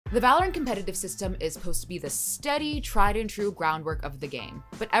The Valorant competitive system is supposed to be the steady, tried and true groundwork of the game.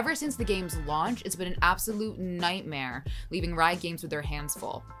 But ever since the game's launch, it's been an absolute nightmare, leaving Riot Games with their hands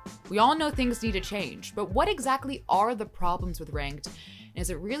full. We all know things need to change, but what exactly are the problems with ranked? And is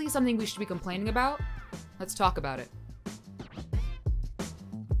it really something we should be complaining about? Let's talk about it.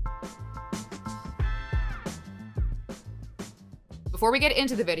 Before we get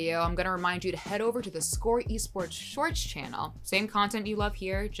into the video, I'm going to remind you to head over to the theScore esports shorts channel. Same content you love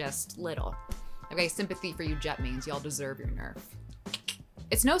here, just little. Okay, sympathy for you jet mains, y'all deserve your nerf.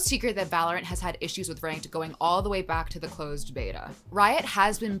 It's no secret that Valorant has had issues with ranked going all the way back to the closed beta. Riot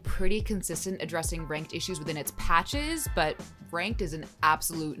has been pretty consistent addressing ranked issues within its patches, but ranked is an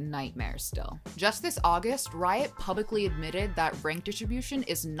absolute nightmare still. Just this August, Riot publicly admitted that ranked distribution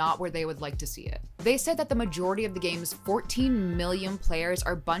is not where they would like to see it. They said that the majority of the game's 14 million players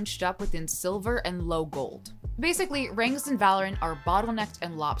are bunched up within silver and low gold. Basically, ranks in Valorant are bottlenecked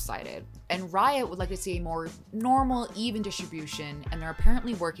and lopsided, and Riot would like to see a more normal, even distribution, and they're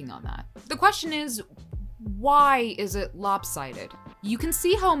apparently working on that. The question is, why is it lopsided? You can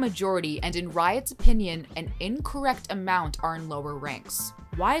see how a majority, and in Riot's opinion, an incorrect amount are in lower ranks.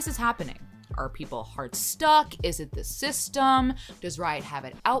 Why is this happening? Are people hard stuck? Is it the system? Does Riot have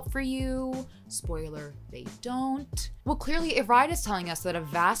it out for you? Spoiler, they don't. Well, clearly, if Riot is telling us that a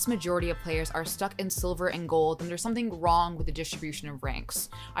vast majority of players are stuck in silver and gold, then there's something wrong with the distribution of ranks.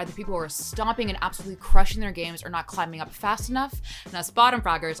 Either people are stomping and absolutely crushing their games or not climbing up fast enough, and us bottom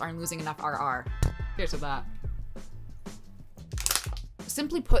fraggers aren't losing enough RR. Here's to that.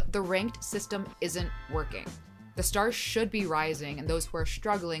 Simply put, the ranked system isn't working. The stars should be rising, and those who are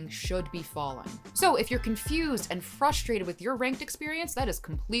struggling should be falling. So if you're confused and frustrated with your ranked experience, that is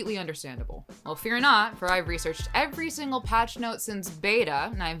completely understandable. Well, fear not, for I've researched every single patch note since beta,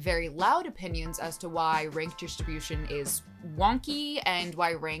 and I have very loud opinions as to why ranked distribution is wonky and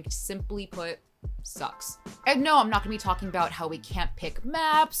why ranked, simply put, sucks. And no, I'm not gonna be talking about how we can't pick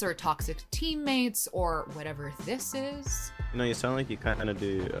maps or toxic teammates or whatever this is. You know, you sound like you kind of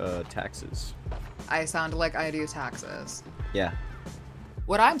do taxes. I sound like I do taxes. Yeah.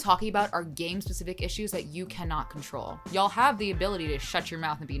 What I'm talking about are game-specific issues that you cannot control. Y'all have the ability to shut your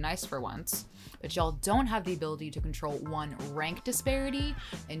mouth and be nice for once, but y'all don't have the ability to control 1, rank disparity,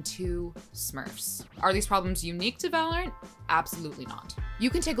 and 2, smurfs. Are these problems unique to Valorant? Absolutely not. You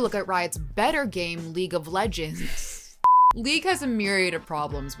can take a look at Riot's better game, League of Legends. League has a myriad of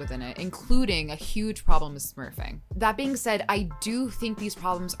problems within it, including a huge problem with smurfing. That being said, I do think these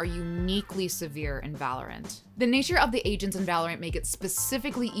problems are uniquely severe in Valorant. The nature of the agents in Valorant make it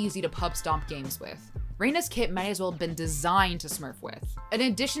specifically easy to pub stomp games with. Reyna's kit might as well have been designed to smurf with. In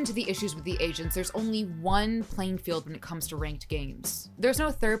addition to the issues with the agents, there's only one playing field when it comes to ranked games. There's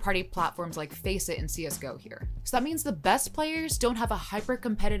no third-party platforms like FACEIT and CSGO here. So that means the best players don't have a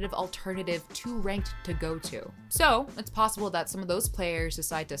hyper-competitive alternative to ranked to go to. So it's possible that some of those players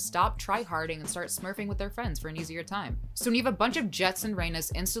decide to stop tryharding and start smurfing with their friends for an easier time. So when you have a bunch of Jets and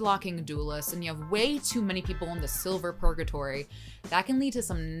Reynas insta-locking duelists and you have way too many people in the silver purgatory, that can lead to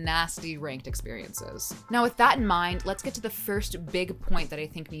some nasty ranked experiences. Now with that in mind, let's get to the first big point that I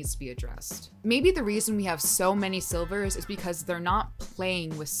think needs to be addressed. Maybe the reason we have so many silvers is because they're not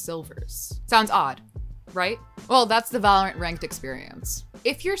playing with silvers. Sounds odd, right? Well, that's the Valorant ranked experience.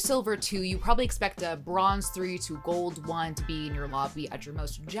 If you're silver 2, you probably expect a bronze 3 to gold 1 to be in your lobby at your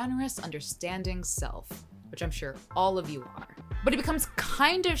most generous, understanding self, which I'm sure all of you are. But it becomes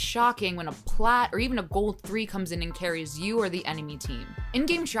kind of shocking when a plat or even a gold 3 comes in and carries you or the enemy team.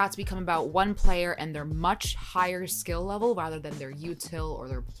 In-game strats become about one player and their much higher skill level rather than their util or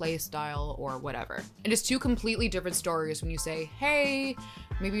their playstyle or whatever. It is two completely different stories when you say, hey,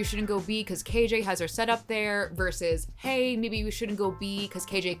 maybe you shouldn't go B because KJ has her set up there, versus, hey, maybe we shouldn't go B because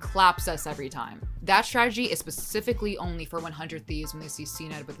KJ claps us every time. That strategy is specifically only for 100 Thieves when they see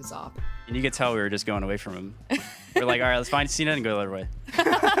CNED with his op. And you could tell we were just going away from him. We're like, all right, let's find CNED and go the other way.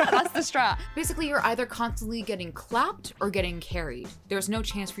 That's the strat. Basically, you're either constantly getting clapped or getting carried. There's no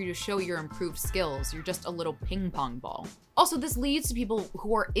chance for you to show your improved skills. You're just a little ping pong ball. Also, this leads to people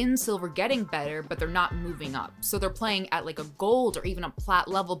who are in silver getting better, but they're not moving up. So they're playing at like a gold or even a plat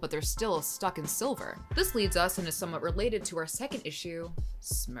level, but they're still stuck in silver. This leads us, and is somewhat related to our second issue,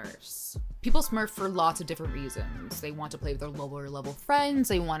 smurfs. People smurf for lots of different reasons. They want to play with their lower level friends,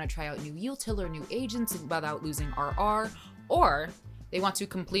 they want to try out new util or new agents without losing RR, or they want to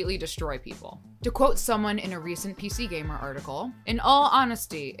completely destroy people. To quote someone in a recent PC Gamer article, "In all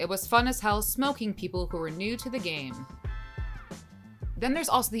honesty, it was fun as hell smoking people who were new to the game." Then there's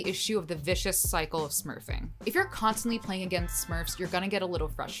also the issue of the vicious cycle of smurfing. If you're constantly playing against smurfs, you're gonna get a little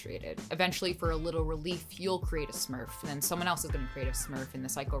frustrated. Eventually, for a little relief, you'll create a smurf, then someone else is gonna create a smurf, and the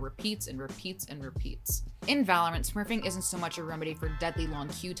cycle repeats and repeats and repeats. In Valorant, smurfing isn't so much a remedy for deadly long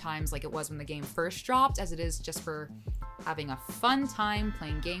queue times like it was when the game first dropped, as it is just for having a fun time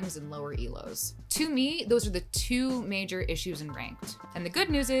playing games in lower elos. To me, those are the two major issues in ranked. And the good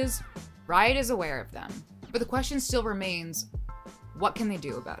news is, Riot is aware of them. But the question still remains, what can they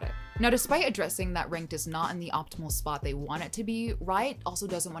do about it? Now, despite addressing that ranked is not in the optimal spot they want it to be, Riot also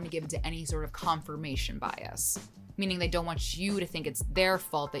doesn't want to give into any sort of confirmation bias, meaning they don't want you to think it's their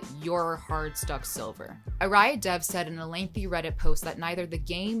fault that you're hard stuck silver. A Riot dev said in a lengthy Reddit post that neither the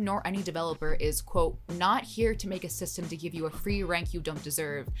game nor any developer is, quote, not here to make a system to give you a free rank you don't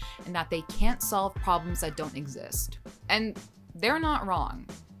deserve, and that they can't solve problems that don't exist. And they're not wrong.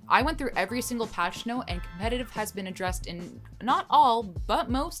 I went through every single patch note, and competitive has been addressed in not all, but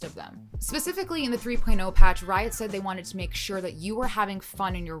most of them. Specifically in the 3.0 patch, Riot said they wanted to make sure that you were having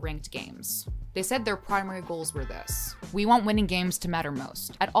fun in your ranked games. They said their primary goals were this: we want winning games to matter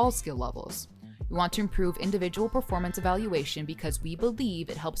most, at all skill levels. We want to improve individual performance evaluation because we believe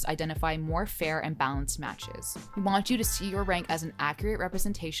it helps identify more fair and balanced matches. We want you to see your rank as an accurate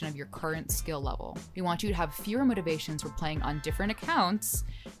representation of your current skill level. We want you to have fewer motivations for playing on different accounts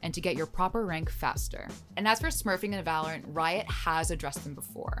and to get your proper rank faster. And as for smurfing in Valorant, Riot has addressed them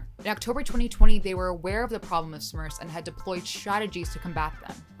before. In October 2020, they were aware of the problem of smurfs and had deployed strategies to combat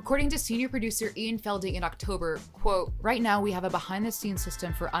them. According to senior producer Ian Felding in October, quote, right now we have a behind-the-scenes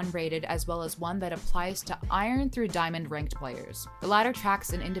system for unrated as well as one that applies to iron through diamond ranked players. The latter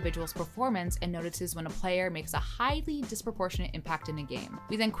tracks an individual's performance and notices when a player makes a highly disproportionate impact in a game.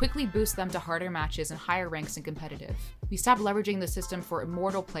 We then quickly boost them to harder matches and higher ranks in competitive. We stopped leveraging the system for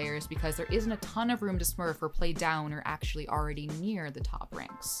immortal players because there isn't a ton of room to smurf or play down or actually already near the top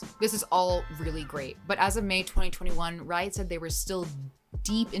ranks. This is all really great, but as of May 2021, Riot said they were still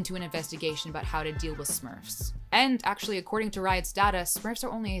deep into an investigation about how to deal with smurfs. And actually, according to Riot's data, smurfs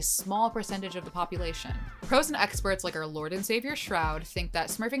are only a small percentage of the population. Pros and experts like our Lord and Savior Shroud think that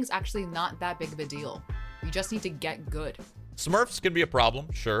smurfing is actually not that big of a deal. You just need to get good. Smurfs can be a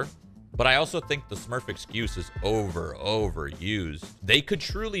problem, sure, but I also think the smurf excuse is overused. They could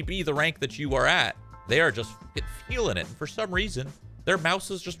truly be the rank that you are at. They are just feeling it, and for some reason, their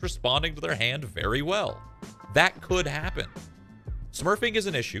mouse is just responding to their hand very well. That could happen. Smurfing is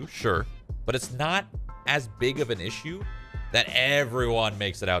an issue, sure, but it's not as big of an issue that everyone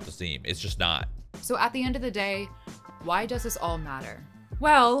makes it out to seem. It's just not. So at the end of the day, why does this all matter?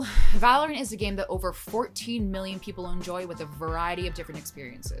 Well, Valorant is a game that over 14 million people enjoy with a variety of different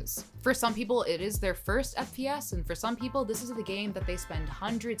experiences. For some people, it is their first FPS, and for some people, this is the game that they spend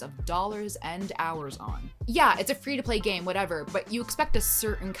hundreds of dollars and hours on. Yeah, it's a free-to-play game, whatever, but you expect a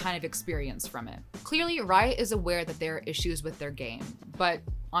certain kind of experience from it. Clearly, Riot is aware that there are issues with their game, but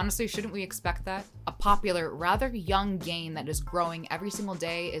honestly, shouldn't we expect that? A popular, rather young game that is growing every single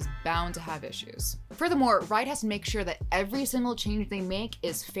day is bound to have issues. Furthermore, Riot has to make sure that every single change they make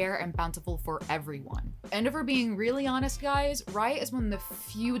is fair and bountiful for everyone. And if we're being really honest, guys, Riot is one of the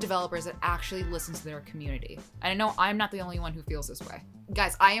few developers that actually listens to their community. And I know I'm not the only one who feels this way.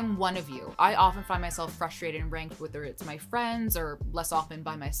 Guys, I am one of you. I often find myself frustrated and ranked, whether it's my friends or less often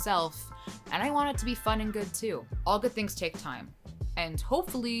by myself, and I want it to be fun and good too. All good things take time. And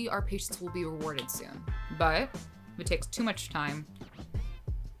hopefully our patience will be rewarded soon. But if it takes too much time,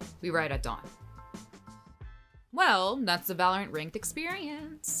 we ride at dawn. Well, that's the Valorant ranked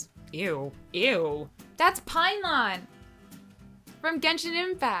experience. Ew. Ew. That's Paimon from Genshin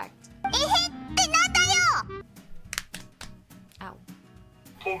Impact. Ow.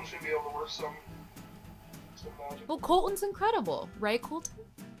 Colten should be able to work some magic. Well, Colten's incredible, right, Colten?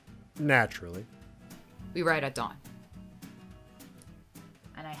 Naturally. We ride at dawn.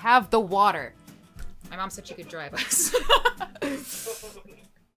 And I have the water. My mom said she could drive us.